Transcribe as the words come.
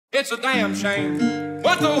It's a damn shame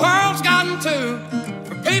what the world's gotten to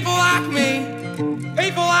for people like me,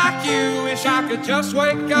 people like you. Wish I could just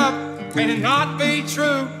wake up and it not be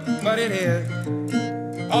true, but it is.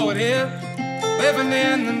 Oh, it is. Living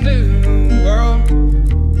in the new world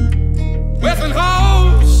with an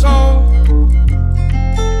whole soul.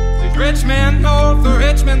 These rich men north of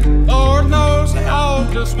Richmond, Lord knows they all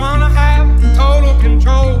just wanna have total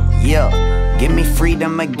control. Yeah, give me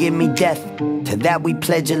freedom or give me death. To that we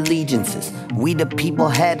pledge allegiances. We the people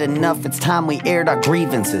had enough, it's time we aired our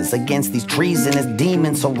grievances against these treasonous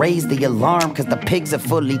demons. So raise the alarm, cause the pigs are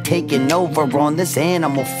fully taken over on this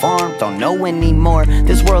animal farm. Don't know anymore,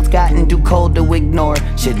 this world's gotten too cold to ignore.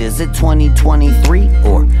 Shit, is it 2023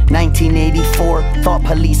 or 1984? Thought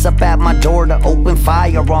police up at my door to open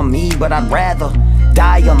fire on me, but I'd rather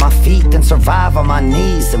die on my feet than survive on my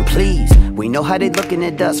knees. And please, we know how they looking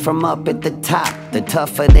at us from up at the top. The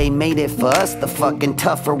tougher they made it for us, the fucking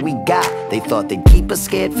tougher we got. They thought they'd keep us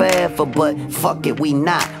scared forever, but fuck it, we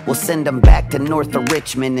not. We'll send them back to north of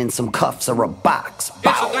Richmond in some cuffs or a box.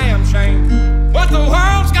 Bow. It's a damn shame what the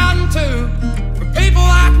world's gotten to for people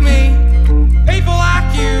like me, people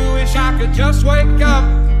like you. Wish I could just wake up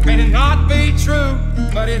and it not be true,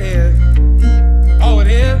 but it is. Oh, it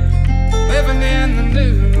is. Living in the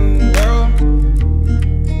new world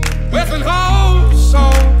with an whole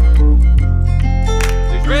soul.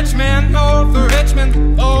 These rich men north of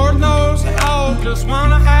Richmond, Lord knows they all just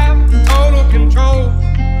wanna have total control.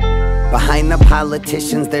 Behind the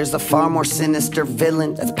politicians, there's a far more sinister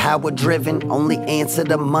villain that's power-driven. Only answer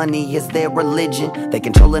to money is their religion. They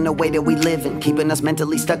controlling the way that we live in, keeping us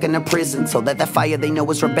mentally stuck in a prison, so that the fire they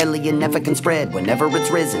know is rebellion never can spread whenever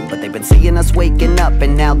it's risen. But they've been seeing us waking up,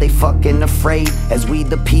 and now they fucking afraid. As we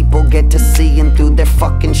the people get to seeing through their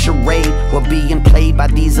fucking charade, we're being played by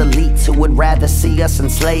these elites who would rather see us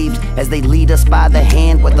enslaved, as they lead us by the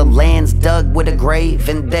hand where the land's dug with a grave.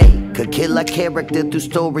 And they could kill our character through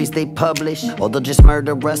stories they publish, or they'll just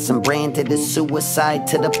murder us and brand it as suicide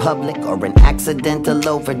to the public, or an accidental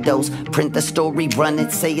overdose. Print the story, run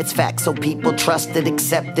it, say it's fact so people trust it,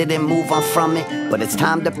 accept it and move on from it. But it's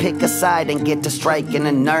time to pick a side and get to striking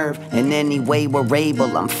a nerve. In any way we're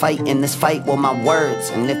able, I'm fighting this fight with my words.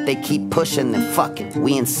 And if they keep pushing, then fuck it,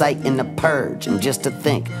 we inciting a purge. And just to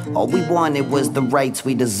think, all we wanted was the rights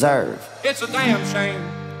we deserve. It's a damn shame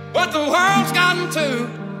what the world's gotten to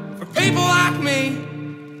for people like me,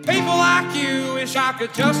 people like you. Wish I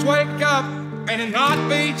could just wake up and it not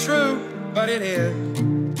be true, but it is.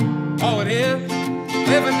 Oh, it is.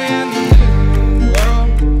 Living in the